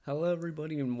Hello,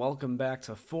 everybody, and welcome back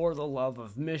to For the Love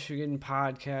of Michigan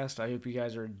podcast. I hope you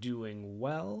guys are doing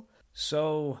well.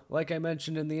 So, like I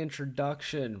mentioned in the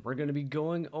introduction, we're going to be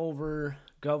going over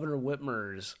Governor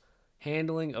Whitmer's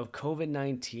handling of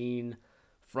COVID-19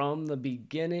 from the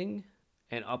beginning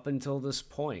and up until this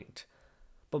point.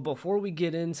 But before we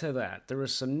get into that, there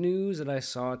was some news that I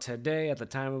saw today at the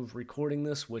time of recording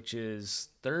this, which is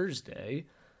Thursday.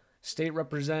 State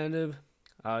Representative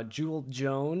Jewell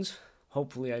Jones,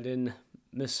 hopefully I didn't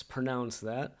mispronounce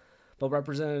that, but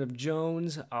Representative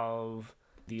Jones of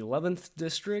the 11th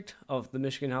District of the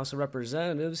Michigan House of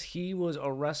Representatives, he was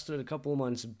arrested a couple of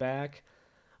months back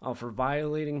for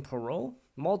violating parole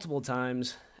multiple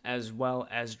times, as well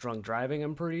as drunk driving,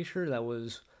 I'm pretty sure. That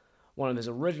was one of his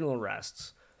original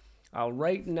arrests.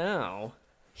 Right now,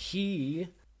 he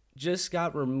just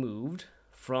got removed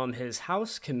from his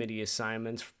House committee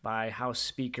assignments by House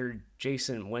Speaker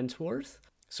Jason Wentworth.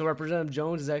 So Representative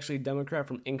Jones is actually a Democrat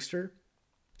from Inkster,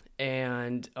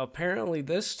 and apparently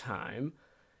this time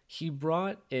he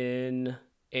brought in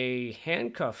a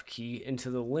handcuff key into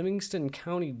the Livingston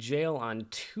County Jail on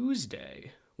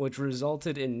Tuesday, which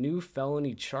resulted in new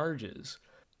felony charges.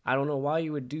 I don't know why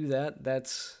you would do that.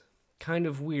 That's kind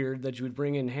of weird that you would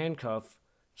bring in handcuff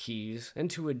keys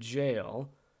into a jail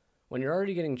when you're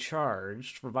already getting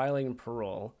charged for violating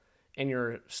parole and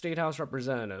you're a state house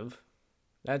representative.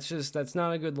 That's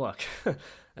not a good look.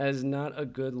 That is not a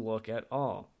good look at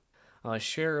all.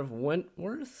 Sheriff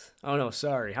Wentworth?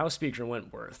 House Speaker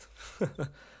Wentworth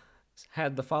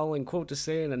had the following quote to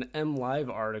say in an MLive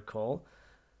article.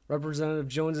 Representative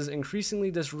Jones's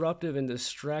increasingly disruptive and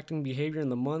distracting behavior in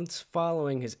the months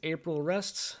following his April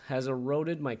arrests has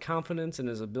eroded my confidence in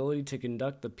his ability to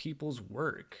conduct the people's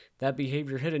work. That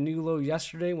behavior hit a new low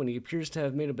yesterday when he appears to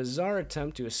have made a bizarre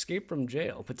attempt to escape from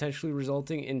jail, potentially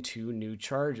resulting in 2 new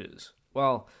charges.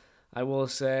 Well, I will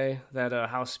say that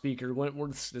House Speaker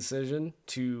Wentworth's decision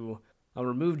to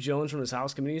remove Jones from his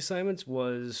House committee assignments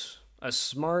was a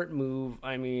smart move.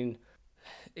 I mean,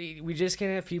 we just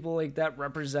can't have people like that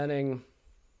representing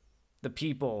the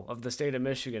people of the state of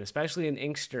Michigan, especially in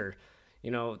Inkster.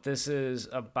 You know, this is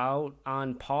about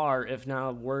on par, if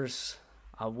not worse,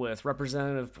 with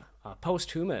Representative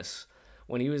Posthumus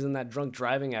when he was in that drunk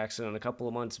driving accident a couple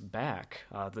of months back,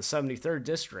 the 73rd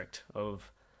District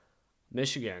of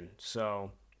Michigan.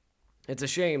 So it's a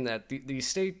shame that the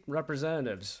state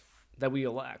representatives that we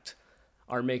elect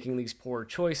are making these poor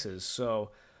choices. So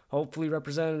hopefully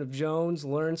Representative Jones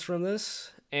learns from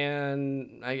this,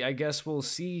 and I guess we'll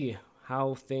see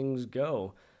how things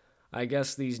go. I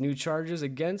guess these new charges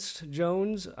against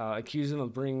Jones accuse him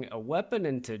of bringing a weapon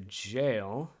into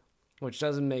jail, which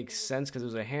doesn't make sense because it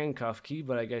was a handcuff key,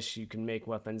 but I guess you can make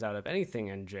weapons out of anything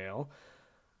in jail.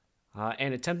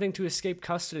 And attempting to escape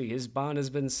custody. His bond has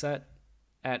been set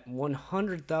at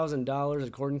 $100,000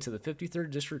 according to the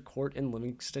 53rd District Court in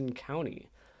Livingston County.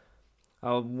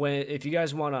 If you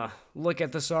guys want to look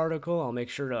at this article, I'll make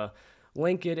sure to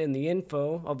link it in the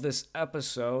info of this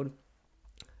episode.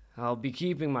 I'll be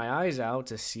keeping my eyes out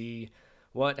to see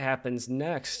what happens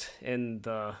next in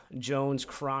the Jones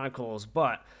Chronicles.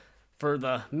 But for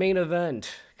the main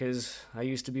event, because I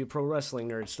used to be a pro wrestling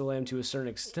nerd, still am to a certain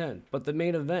extent, but the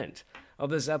main event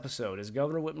of this episode is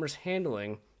Governor Whitmer's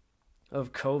handling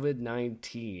of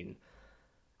COVID-19.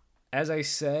 As I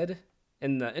said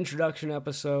in the introduction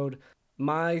episode,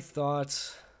 my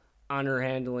thoughts on her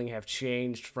handling have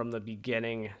changed from the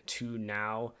beginning to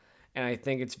now, and I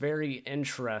think it's very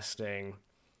interesting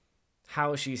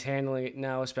how she's handling it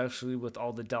now, especially with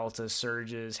all the Delta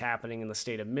surges happening in the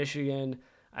state of Michigan.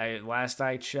 Last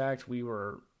I checked, we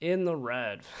were in the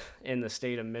red in the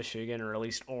state of Michigan, or at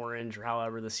least orange, or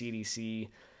however the CDC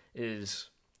is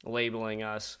labeling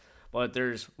us. But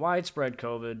there's widespread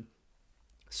COVID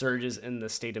surges in the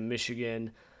state of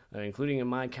Michigan, including in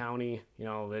my county. You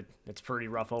know, it's pretty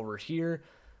rough over here,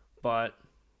 but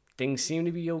things seem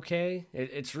to be okay.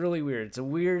 It's really weird. It's a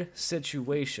weird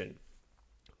situation.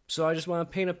 So I just want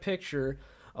to paint a picture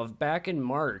of back in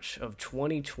March of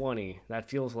 2020. That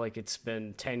feels like it's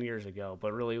been 10 years ago,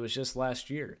 but really it was just last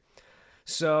year.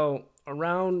 So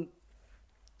around,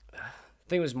 I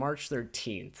think it was March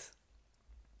 13th.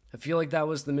 I feel like that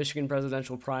was the Michigan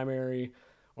presidential primary,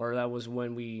 or that was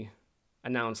when we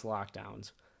announced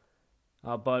lockdowns.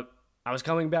 But I was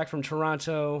coming back from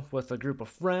Toronto with a group of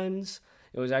friends.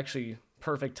 It was actually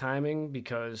perfect timing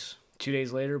because 2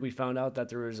 days later we found out that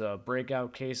there was a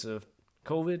breakout case of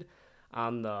COVID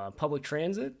on the public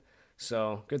transit.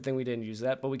 So good thing we didn't use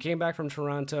that. But we came back from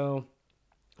Toronto.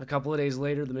 A couple of days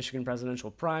later, the Michigan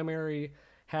presidential primary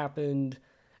happened.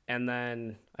 And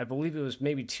then I believe it was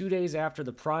maybe 2 days after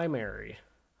the primary,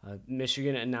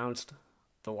 Michigan announced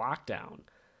the lockdown.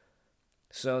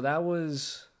 So that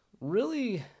was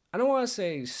really, I don't want to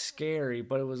say scary,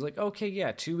 but it was like, okay,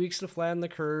 yeah, 2 weeks to flatten the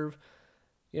curve.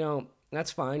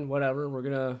 That's fine, whatever. We're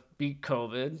going to beat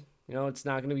COVID. It's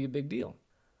not going to be a big deal.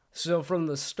 So from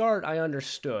the start, I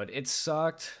understood. It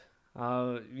sucked.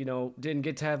 Didn't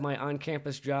get to have my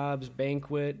on-campus jobs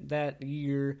banquet that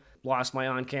year. Lost my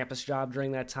on-campus job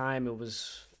during that time. It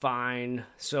was fine.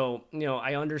 So,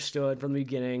 I understood from the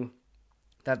beginning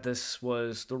that this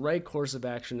was the right course of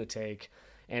action to take.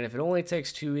 And if it only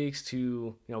takes 2 weeks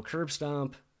to, curb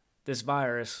stomp this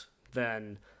virus,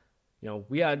 then,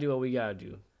 we got to do what we got to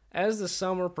do. As the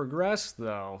summer progressed,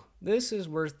 though, this is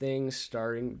where things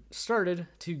started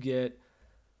to get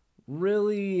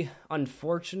really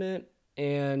unfortunate,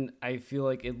 and I feel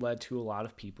like it led to a lot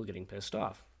of people getting pissed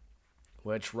off,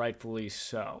 which rightfully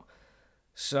so.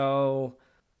 So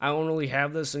I don't really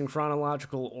have this in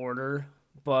chronological order,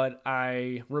 but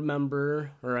I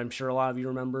remember, or I'm sure a lot of you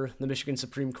remember, the Michigan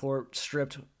Supreme Court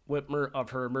stripped Whitmer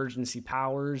of her emergency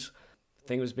powers. I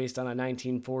think it was based on a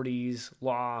 1940s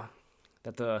law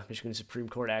that the Michigan Supreme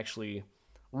Court actually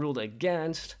ruled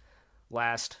against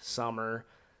last summer.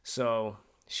 So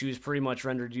she was pretty much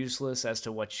rendered useless as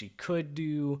to what she could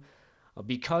do.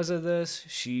 Because of this,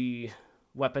 she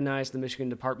weaponized the Michigan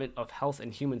Department of Health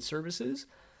and Human Services,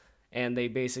 and they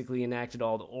basically enacted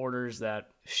all the orders that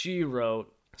she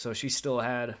wrote. So she still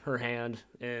had her hand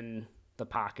in the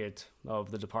pocket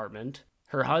of the department.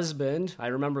 Her husband, I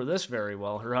remember this very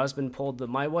well, her husband pulled the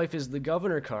 "my wife is the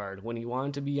governor" card when he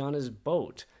wanted to be on his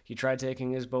boat. He tried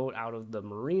taking his boat out of the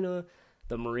marina.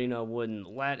 The marina wouldn't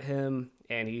let him,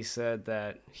 and he said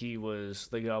that he was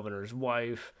the governor's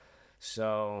wife.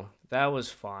 So that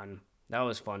was fun. That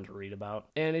was fun to read about.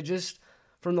 And it just,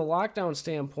 from the lockdown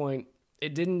standpoint,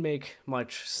 it didn't make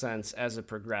much sense as it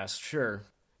progressed. Sure,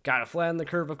 gotta flatten the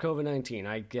curve of COVID-19.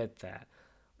 I get that.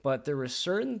 But there were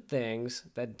certain things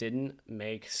that didn't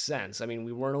make sense. I mean,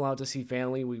 we weren't allowed to see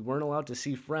family. We weren't allowed to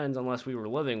see friends unless we were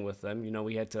living with them.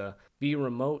 We had to be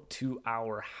remote to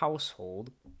our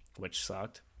household, which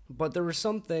sucked. But there were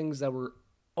some things that were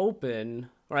open,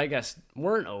 or I guess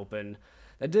weren't open,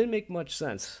 that didn't make much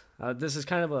sense. This is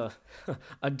kind of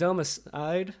a dumb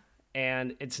aside,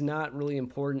 and it's not really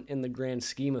important in the grand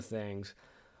scheme of things.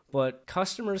 But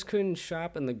customers couldn't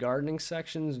shop in the gardening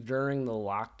sections during the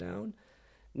lockdown.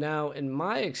 Now, in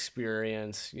my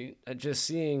experience, just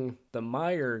seeing the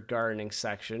Meyer gardening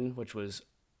section, which was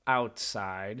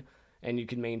outside, and you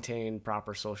could maintain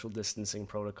proper social distancing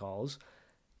protocols,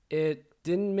 it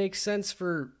didn't make sense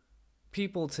for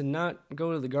people to not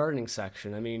go to the gardening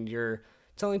section. I mean, you're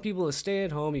telling people to stay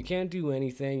at home, you can't do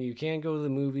anything, you can't go to the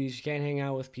movies, you can't hang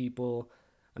out with people.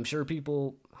 I'm sure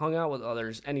people hung out with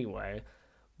others anyway,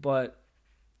 but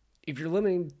if you're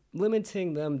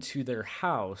limiting them to their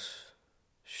house,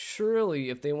 surely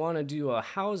if they want to do a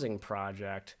housing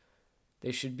project,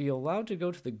 they should be allowed to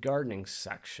go to the gardening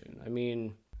section. I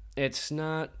mean, it's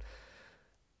not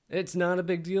a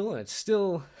big deal, and it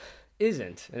still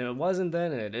isn't. And it wasn't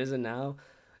then, and it isn't now.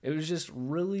 It was just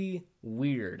really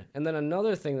weird. And then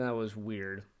another thing that was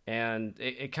weird, and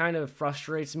it kind of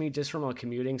frustrates me just from a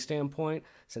commuting standpoint,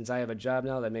 since I have a job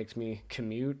now that makes me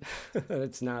commute.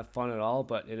 It's not fun at all,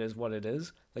 but it is what it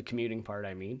is. The commuting part,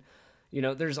 I mean.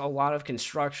 There's a lot of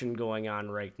construction going on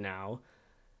right now,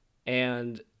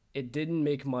 and it didn't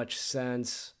make much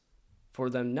sense for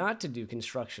them not to do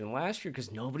construction last year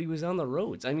because nobody was on the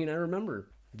roads. I mean, I remember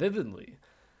vividly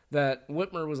that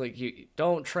Whitmer was like, you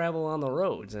don't travel on the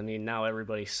roads. I mean, now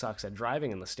everybody sucks at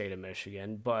driving in the state of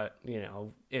Michigan, but,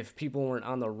 if people weren't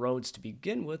on the roads to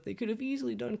begin with, they could have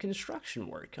easily done construction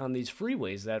work on these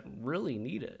freeways that really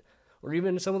need it, or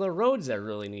even some of the roads that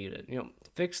really need it.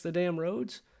 Fix the damn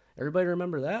roads. Everybody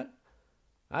remember that?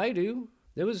 I do.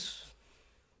 It was,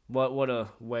 what a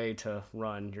way to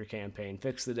run your campaign.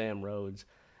 Fix the damn roads.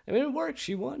 I mean, it worked.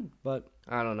 She won. But,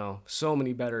 I don't know. So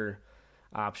many better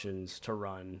options to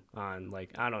run on.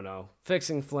 Like, I don't know.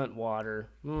 Fixing Flint water.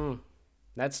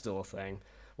 That's still a thing.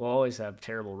 We'll always have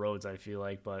terrible roads, I feel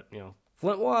like. But,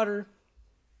 Flint water.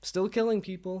 Still killing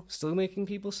people. Still making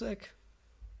people sick.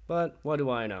 But, what do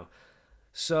I know?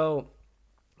 So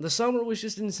the summer was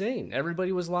just insane.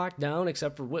 Everybody was locked down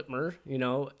except for Whitmer.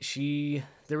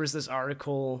 There was this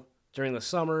article during the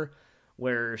summer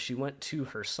where she went to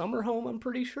her summer home, I'm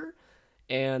pretty sure,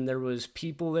 and there was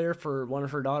people there for one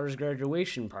of her daughter's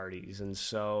graduation parties. And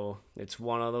so it's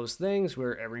one of those things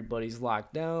where everybody's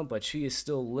locked down, but she is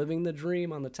still living the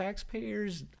dream on the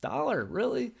taxpayers' dollar,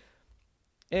 really.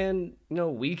 And,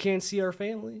 we can't see our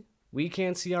family. We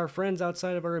can't see our friends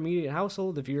outside of our immediate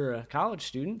household if you're a college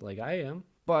student like I am.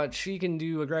 but she can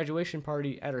do a graduation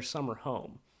party at her summer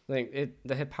home. Like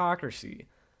the hypocrisy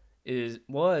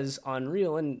was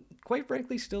unreal, and quite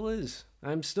frankly still is.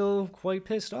 I'm still quite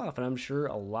pissed off, and I'm sure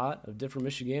a lot of different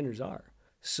Michiganders are.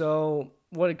 So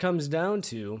what it comes down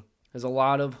to is a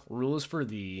lot of rules for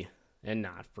thee and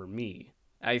not for me.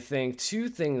 I think two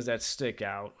things that stick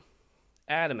out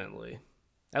adamantly,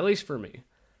 at least for me.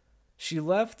 She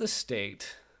left the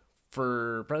state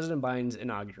for President Biden's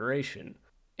inauguration,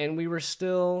 and we were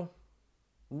still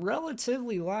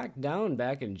relatively locked down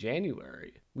back in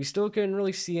January. We still couldn't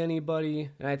really see anybody,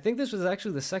 and I think this was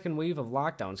actually the second wave of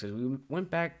lockdowns because we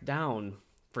went back down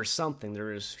for something. There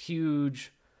was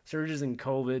huge surges in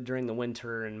COVID during the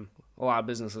winter, and a lot of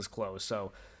businesses closed.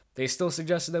 So they still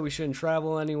suggested that we shouldn't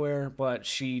travel anywhere, but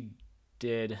she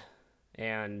did.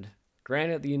 And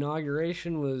granted, the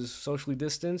inauguration was socially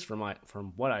distanced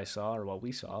from what I saw or what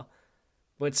we saw.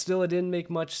 But still, it didn't make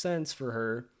much sense for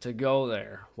her to go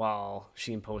there while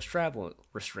she imposed travel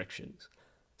restrictions.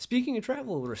 Speaking of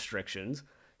travel restrictions,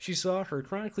 she saw her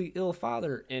chronically ill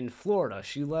father in Florida.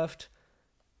 She left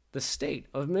the state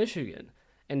of Michigan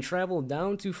and traveled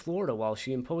down to Florida while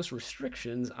she imposed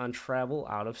restrictions on travel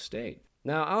out of state.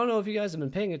 Now, I don't know if you guys have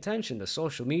been paying attention to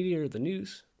social media or the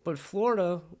news, but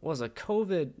Florida was a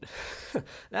COVID...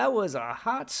 that was a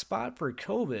hot spot for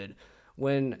COVID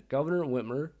when Governor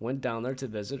Whitmer went down there to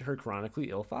visit her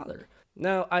chronically ill father.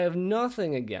 Now, I have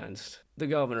nothing against the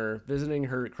governor visiting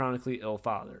her chronically ill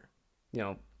father. You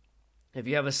know, if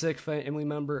you have a sick family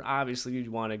member, obviously you'd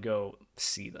want to go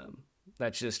see them.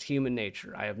 That's just human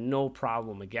nature. I have no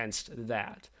problem against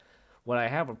that. What I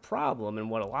have a problem, and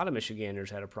what a lot of Michiganders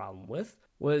had a problem with,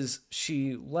 was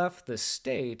she left the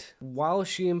state while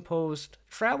she imposed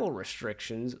travel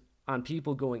restrictions on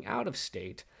people going out of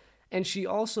state. And she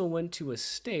also went to a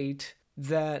state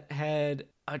that had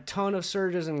a ton of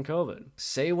surges in COVID.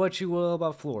 Say what you will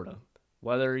about Florida,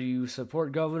 whether you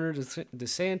support Governor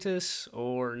DeSantis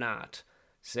or not.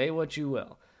 Say what you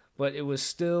will. But it was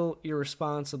still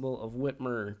irresponsible of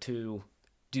Whitmer to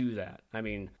do that. I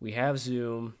mean, we have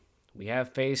Zoom, we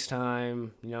have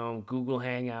FaceTime, Google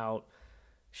Hangout.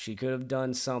 She could have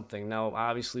done something. Now,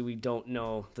 obviously, we don't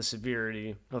know the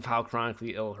severity of how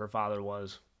chronically ill her father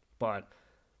was, but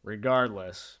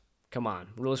regardless, come on,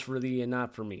 rules for thee and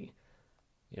not for me.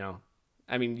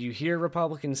 I mean, you hear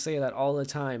Republicans say that all the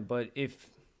time, but if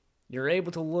you're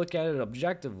able to look at it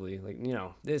objectively,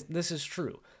 this is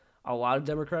true. A lot of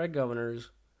Democratic governors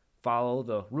follow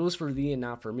the rules for thee and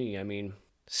not for me. I mean,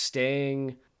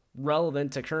 staying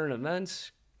relevant to current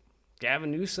events,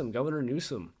 Governor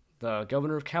Newsom, the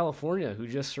governor of California who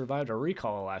just survived a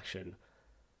recall election.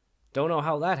 Don't know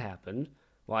how that happened.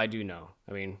 Well, I do know.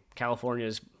 I mean, California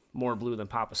is more blue than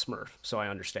Papa Smurf, so I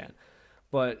understand.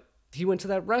 But he went to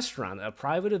that restaurant, a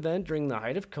private event during the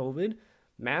height of COVID,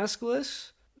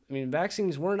 maskless. I mean,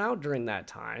 vaccines weren't out during that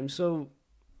time, so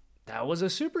that was a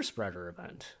super spreader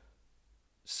event.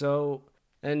 So,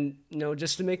 and,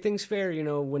 just to make things fair,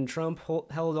 when Trump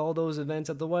held all those events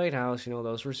at the White House,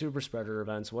 those were super spreader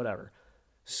events, whatever.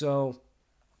 So,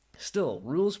 still,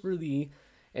 rules for thee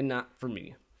and not for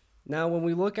me. Now, when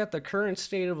we look at the current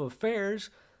state of affairs,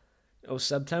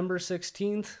 September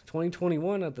 16th,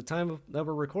 2021, at the time that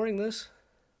we're recording this,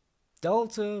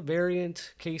 Delta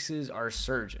variant cases are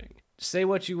surging. Say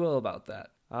what you will about that.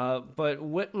 But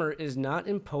Whitmer is not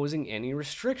imposing any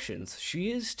restrictions. She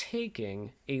is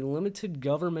taking a limited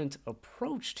government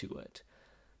approach to it.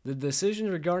 The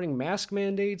decisions regarding mask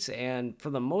mandates and,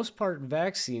 for the most part,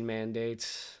 vaccine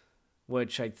mandates,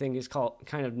 which I think is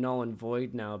kind of null and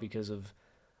void now because of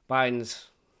Biden's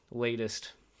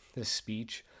latest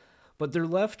speech, but they're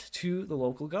left to the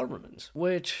local governments,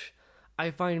 which I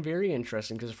find very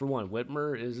interesting because, for one,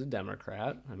 Whitmer is a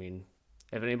Democrat. I mean,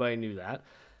 if anybody knew that,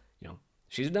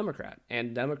 she's a Democrat,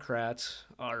 and Democrats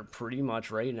are pretty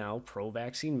much right now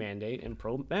pro-vaccine mandate and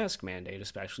pro-mask mandate,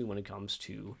 especially when it comes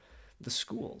to the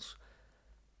schools.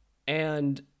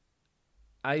 And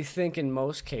I think in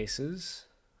most cases,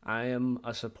 I am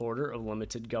a supporter of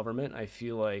limited government. I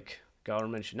feel like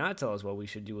government should not tell us what we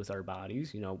should do with our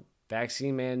bodies.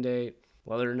 Vaccine mandate,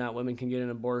 whether or not women can get an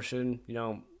abortion,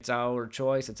 it's our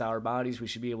choice, it's our bodies. We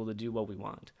should be able to do what we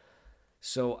want.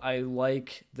 So I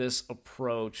like this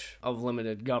approach of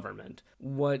limited government.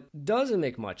 What doesn't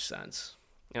make much sense,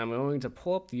 and I'm going to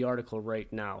pull up the article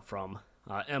right now from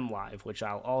MLive, which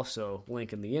I'll also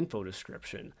link in the info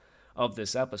description of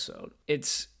this episode.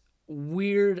 It's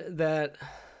weird that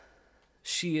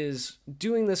she is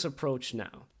doing this approach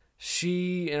now.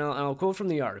 And I'll quote from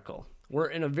the article, "We're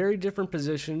in a very different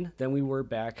position than we were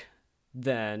back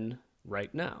then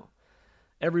right now.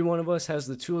 Every one of us has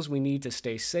the tools we need to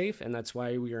stay safe, and that's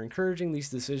why we are encouraging these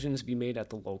decisions to be made at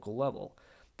the local level.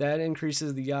 That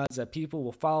increases the odds that people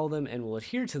will follow them and will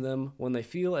adhere to them when they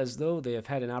feel as though they have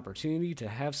had an opportunity to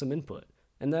have some input.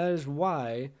 And that is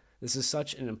why this is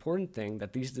such an important thing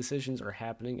that these decisions are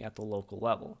happening at the local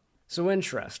level. So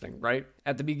interesting, right?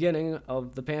 At the beginning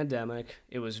of the pandemic,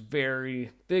 it was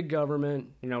very big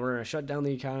government. We're going to shut down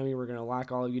the economy. We're going to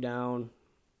lock all you down.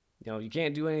 You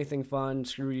can't do anything fun.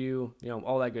 Screw you.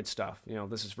 All that good stuff.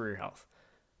 This is for your health.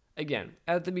 Again,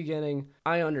 at the beginning,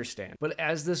 I understand. But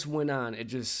as this went on, it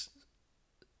just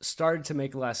started to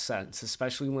make less sense,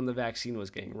 especially when the vaccine was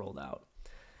getting rolled out.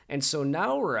 And so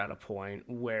now we're at a point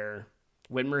where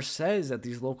Whitmer says that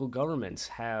these local governments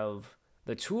have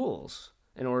the tools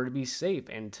in order to be safe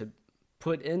and to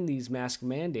put in these mask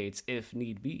mandates if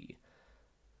need be.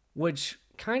 Which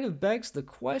kind of begs the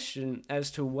question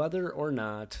as to whether or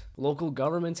not local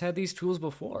governments had these tools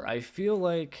before. I feel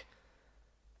like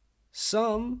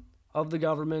some of the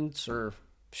governments,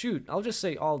 I'll just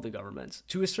say all of the governments,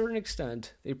 to a certain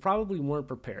extent, they probably weren't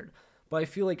prepared. But I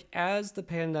feel like as the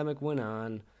pandemic went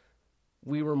on,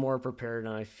 we were more prepared,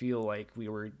 and I feel like we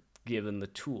were given the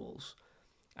tools.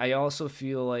 I also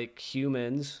feel like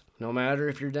humans, no matter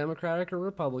if you're Democratic or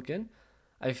Republican,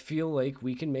 I feel like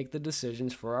we can make the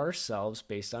decisions for ourselves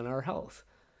based on our health.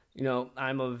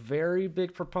 I'm a very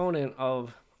big proponent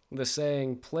of the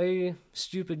saying, play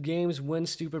stupid games, win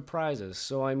stupid prizes.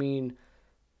 So,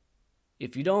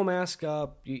 if you don't mask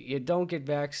up, you don't get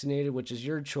vaccinated, which is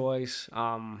your choice.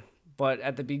 But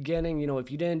at the beginning,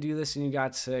 if you didn't do this and you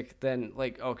got sick, then,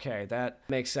 okay, that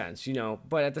makes sense,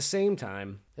 But at the same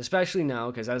time, especially now,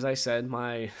 because as I said,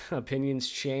 my opinions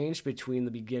changed between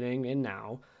the beginning and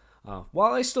now.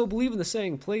 While I still believe in the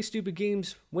saying, play stupid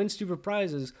games, win stupid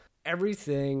prizes,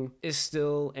 everything is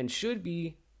still and should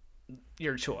be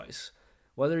your choice.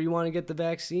 Whether you want to get the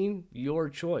vaccine, your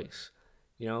choice.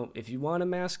 If you want to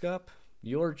mask up,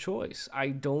 your choice. I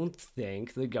don't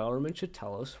think the government should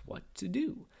tell us what to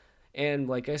do. And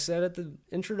like I said at the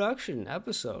introduction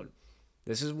episode,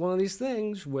 this is one of these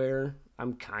things where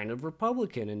I'm kind of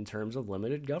Republican in terms of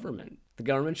limited government. The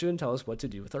government shouldn't tell us what to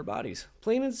do with our bodies.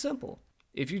 Plain and simple.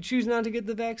 If you choose not to get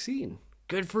the vaccine,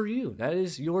 good for you. That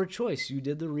is your choice. You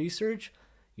did the research,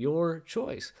 your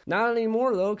choice. Not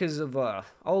anymore, though, because of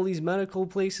all these medical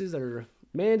places that are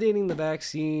mandating the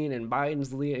vaccine and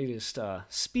Biden's latest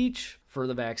speech for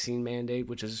the vaccine mandate,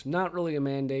 which is not really a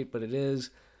mandate, but it is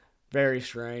very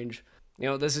strange.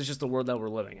 This is just the world that we're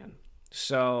living in.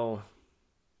 So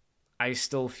I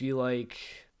still feel like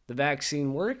the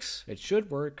vaccine works. It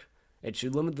should work. It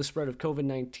should limit the spread of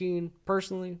COVID-19.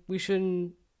 Personally, we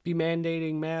shouldn't be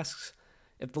mandating masks.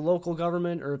 If the local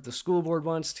government or if the school board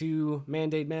wants to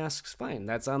mandate masks, fine.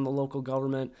 That's on the local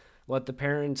government. Let the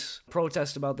parents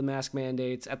protest about the mask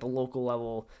mandates at the local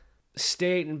level.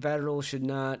 State and federal should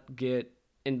not get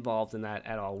involved in that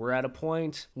at all. We're at a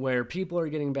point where people are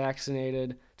getting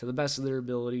vaccinated to the best of their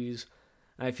abilities.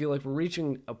 And I feel like we're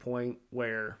reaching a point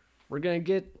where we're going to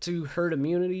get to herd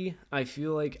immunity. I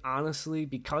feel like, honestly,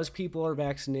 because people are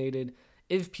vaccinated,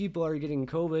 if people are getting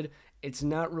COVID, it's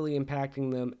not really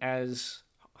impacting them as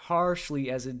harshly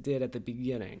as it did at the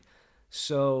beginning.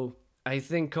 So I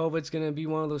think COVID's going to be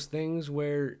one of those things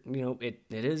where, it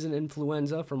is an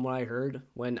influenza from what I heard.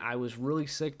 When I was really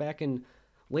sick back in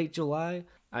late July,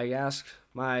 I asked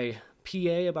my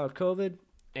PA about COVID,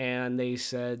 and they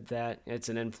said that it's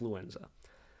an influenza.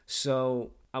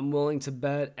 So I'm willing to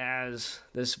bet as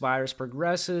this virus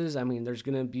progresses, there's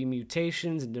going to be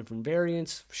mutations and different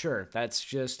variants. Sure, that's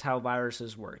just how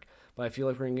viruses work. But I feel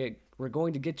like we're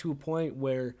going to get to a point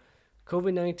where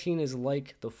COVID-19 is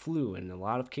like the flu, and in a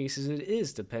lot of cases it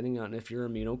is, depending on if you're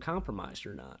immunocompromised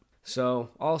or not.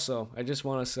 So, also, I just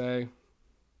want to say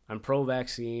I'm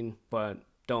pro-vaccine, but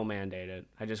don't mandate it.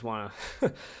 I just want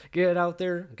to get it out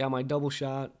there. Got my double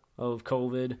shot of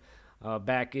COVID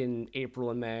back in April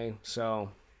and May,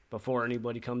 so before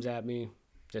anybody comes at me,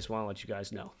 just want to let you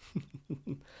guys know.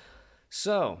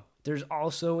 So, there's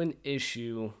also an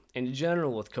issue in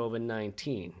general with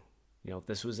COVID-19.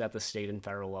 This was at the state and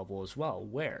federal level as well,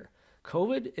 where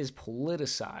COVID is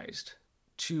politicized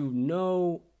to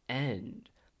no end.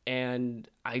 And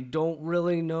I don't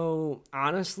really know,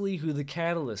 honestly, who the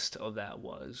catalyst of that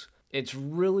was. It's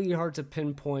really hard to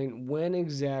pinpoint when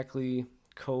exactly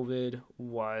COVID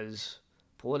was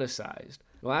politicized.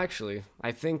 Well, actually,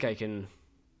 I think I can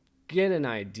get an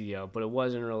idea, but it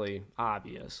wasn't really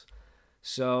obvious.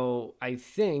 So I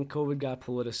think COVID got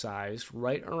politicized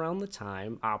right around the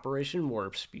time Operation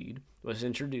Warp Speed was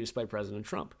introduced by President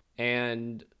Trump.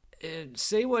 And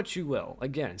say what you will.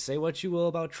 Again, say what you will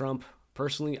about Trump.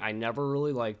 Personally, I never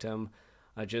really liked him.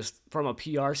 Just from a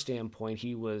PR standpoint,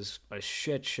 he was a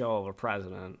shit show of a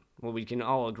president. Well, we can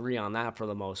all agree on that for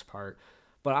the most part.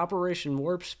 But Operation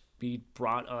Warp Speed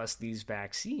brought us these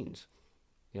vaccines.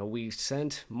 We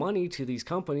sent money to these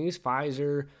companies,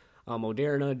 Pfizer,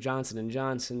 Moderna, Johnson &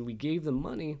 Johnson. We gave them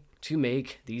money to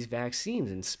make these vaccines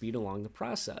and speed along the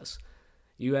process.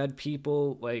 You had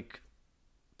people like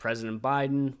President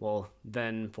Biden,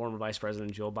 then former Vice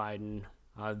President Joe Biden,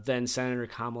 then Senator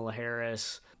Kamala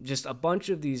Harris, just a bunch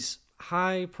of these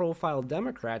high-profile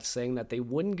Democrats saying that they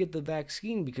wouldn't get the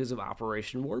vaccine because of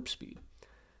Operation Warp Speed.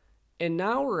 And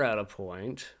now we're at a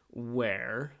point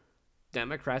where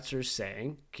Democrats are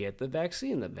saying, get the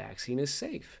vaccine. The vaccine is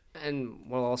safe. And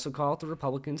we'll also call it the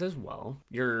Republicans as well.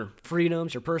 Your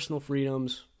freedoms, your personal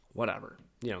freedoms, whatever.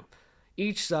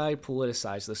 Each side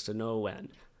politicized this to no end.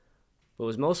 But it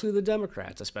was mostly the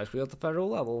Democrats, especially at the federal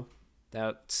level,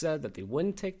 that said that they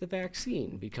wouldn't take the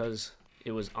vaccine because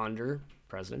it was under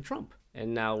President Trump.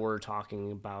 And now we're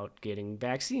talking about getting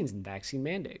vaccines and vaccine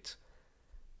mandates.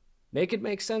 Make it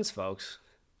make sense, folks,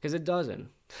 because it doesn't.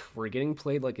 We're getting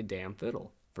played like a damn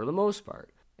fiddle, for the most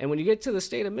part. And when you get to the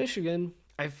state of Michigan,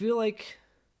 I feel like,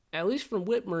 at least from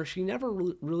Whitmer, she never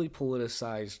really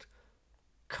politicized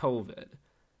COVID.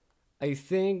 I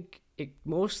think it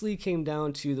mostly came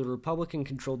down to the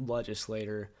Republican-controlled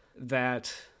legislator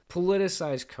that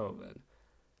politicized COVID.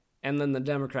 And then the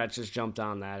Democrats just jumped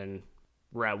on that and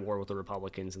were at war with the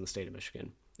Republicans in the state of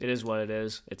Michigan. It is what it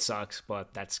is. It sucks,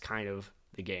 but that's kind of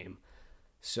the game.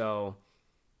 So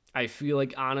I feel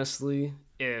like, honestly,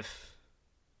 if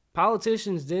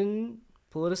politicians didn't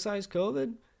politicize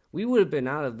COVID, we would have been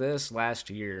out of this last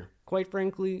year. Quite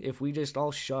frankly, if we just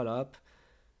all shut up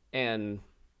and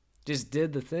just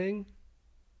did the thing,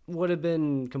 would have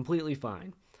been completely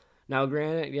fine. Now,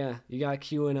 granted, yeah, you got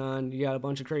QAnon, you got a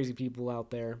bunch of crazy people out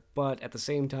there, but at the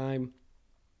same time,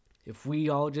 if we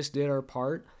all just did our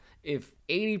part, if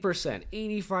 80%,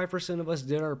 85% of us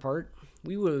did our part,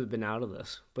 we would have been out of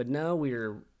this. But now we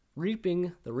are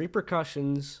reaping the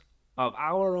repercussions of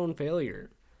our own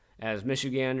failure. As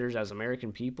Michiganders, as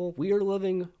American people, we are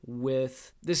living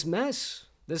with this mess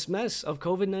of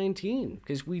COVID-19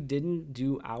 because we didn't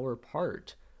do our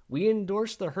part. We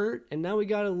endorsed the hurt, and now we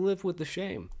got to live with the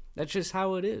shame. That's just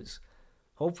how it is.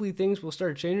 Hopefully things will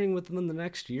start changing within the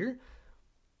next year.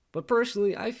 But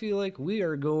personally, I feel like we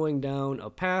are going down a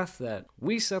path that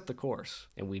we set the course,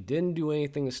 and we didn't do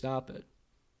anything to stop it.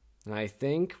 And I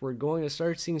think we're going to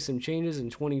start seeing some changes in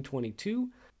 2022.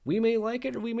 We may like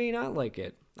it or we may not like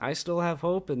it. I still have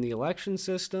hope in the election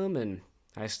system, and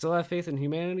I still have faith in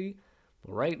humanity.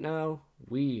 But right now,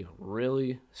 we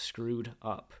really screwed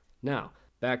up. Now,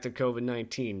 back to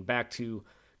COVID-19, back to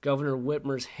Governor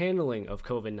Whitmer's handling of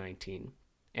COVID-19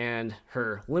 and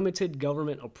her limited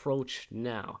government approach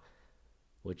now,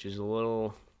 which is a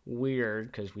little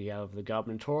weird because we have the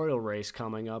gubernatorial race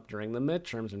coming up during the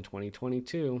midterms in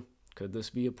 2022. Could this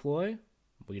be a ploy?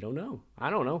 We don't know. I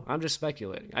don't know. I'm just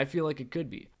speculating. I feel like it could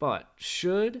be. But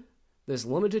should this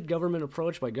limited government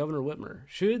approach by Governor Whitmer,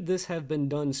 should this have been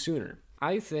done sooner?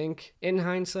 I think, in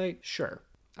hindsight, sure.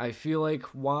 I feel like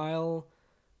while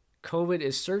COVID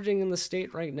is surging in the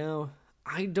state right now,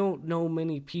 I don't know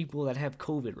many people that have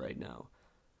COVID right now.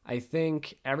 I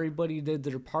think everybody did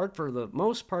their part for the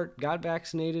most part, got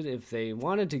vaccinated if they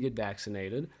wanted to get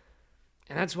vaccinated.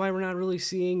 And that's why we're not really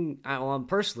seeing,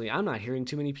 personally, I'm not hearing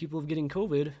too many people getting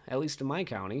COVID, at least in my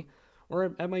county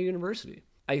or at my university.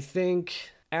 I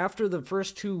think after the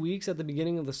first 2 weeks at the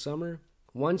beginning of the summer,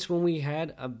 once when we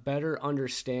had a better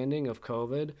understanding of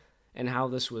COVID and how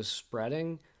this was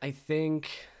spreading, I think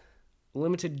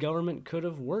limited government could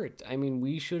have worked. I mean,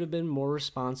 we should have been more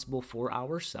responsible for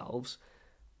ourselves.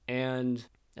 And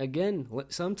again,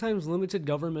 sometimes limited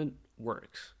government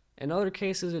works. In other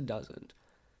cases, it doesn't.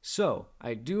 So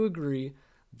I do agree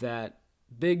that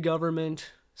big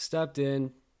government stepped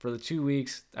in for the 2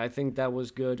 weeks. I think that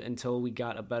was good until we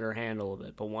got a better handle of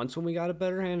it. But once when we got a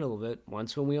better handle of it,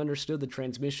 once when we understood the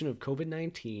transmission of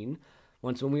COVID-19,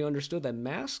 once when we understood that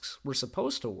masks were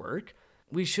supposed to work,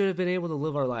 we should have been able to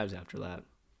live our lives after that.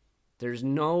 There's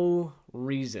no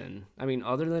reason,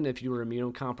 other than if you were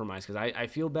immunocompromised, because I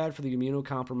feel bad for the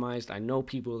immunocompromised. I know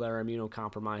people that are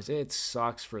immunocompromised. It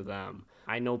sucks for them.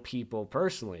 I know people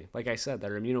personally, like I said, that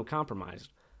are immunocompromised.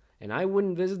 And I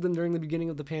wouldn't visit them during the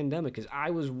beginning of the pandemic because I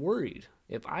was worried.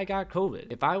 If I got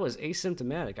COVID, if I was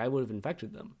asymptomatic, I would have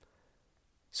infected them.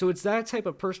 So it's that type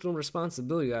of personal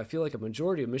responsibility that I feel like a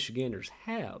majority of Michiganders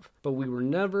have, but we were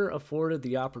never afforded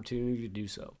the opportunity to do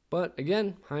so. But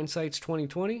again, hindsight's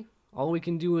 2020. All we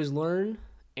can do is learn,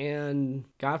 and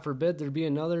God forbid there be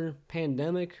another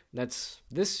pandemic that's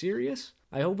this serious.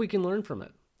 I hope we can learn from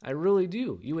it. I really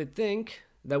do. You would think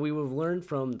that we would have learned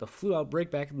from the flu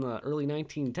outbreak back in the early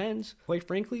 1910s. Quite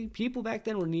frankly, people back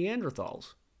then were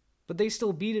Neanderthals, but they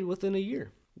still beat it within a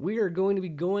year. We are going to be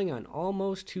going on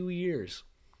almost 2 years.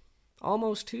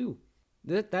 Almost 2.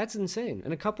 That's insane.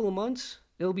 In a couple of months,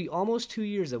 it'll be almost 2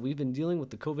 years that we've been dealing with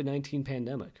the COVID-19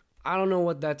 pandemic. I don't know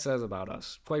what that says about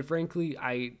us. Quite frankly,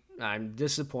 I'm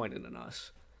disappointed in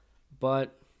us.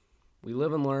 But we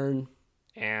live and learn,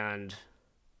 and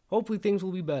hopefully things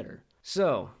will be better.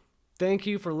 So, thank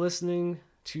you for listening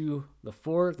to the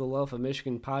For the Love of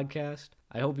Michigan podcast.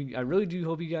 I really do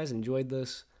hope you guys enjoyed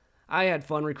this. I had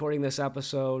fun recording this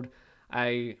episode.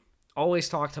 I always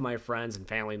talk to my friends and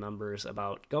family members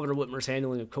about Governor Whitmer's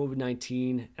handling of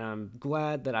COVID-19, and I'm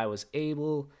glad that I was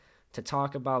able to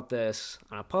talk about this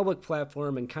on a public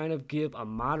platform and kind of give a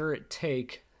moderate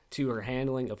take to her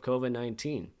handling of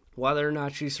COVID-19. Whether or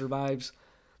not she survives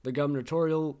the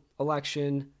gubernatorial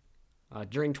election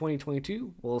during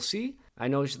 2022, we'll see. I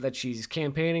know that she's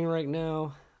campaigning right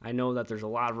now. I know that there's a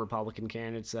lot of Republican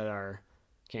candidates that are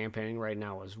campaigning right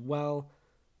now as well,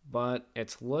 but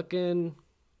it's looking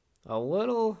a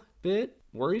little bit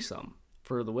worrisome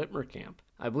for the Whitmer camp.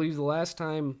 I believe the last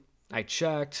time I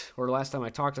checked, or the last time I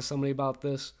talked to somebody about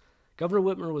this, Governor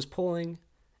Whitmer was polling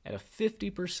at a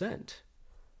 50%.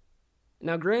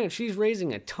 Now, granted, she's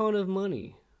raising a ton of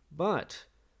money, but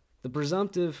the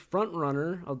presumptive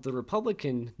frontrunner of the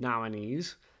Republican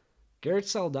nominees, Garrett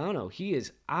Soldano, he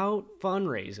is out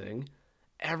fundraising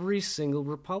every single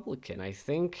Republican. I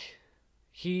think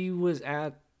he was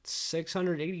at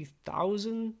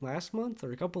 680,000 last month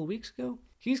or a couple of weeks ago.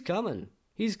 He's coming.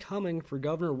 He's coming for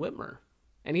Governor Whitmer.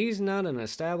 And he's not an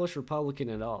established Republican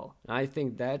at all. I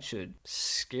think that should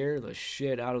scare the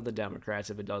shit out of the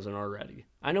Democrats if it doesn't already.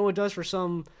 I know it does for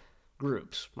some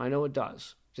groups. I know it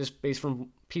does, just based from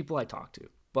people I talk to.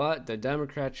 But the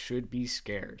Democrats should be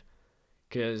scared,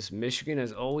 because Michigan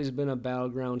has always been a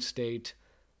battleground state,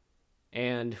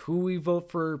 and who we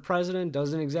vote for president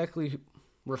doesn't exactly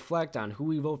reflect on who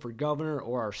we vote for governor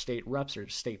or our state reps or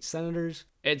state senators.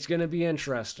 It's going to be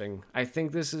interesting. I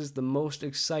think this is the most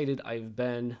excited I've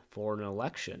been for an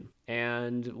election,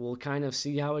 and we'll kind of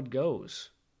see how it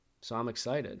goes. So I'm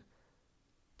excited.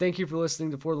 Thank you for listening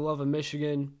to For the Love of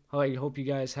Michigan. I hope you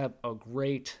guys have a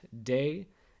great day,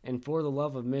 and for the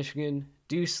love of Michigan,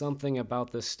 do something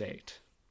about this state.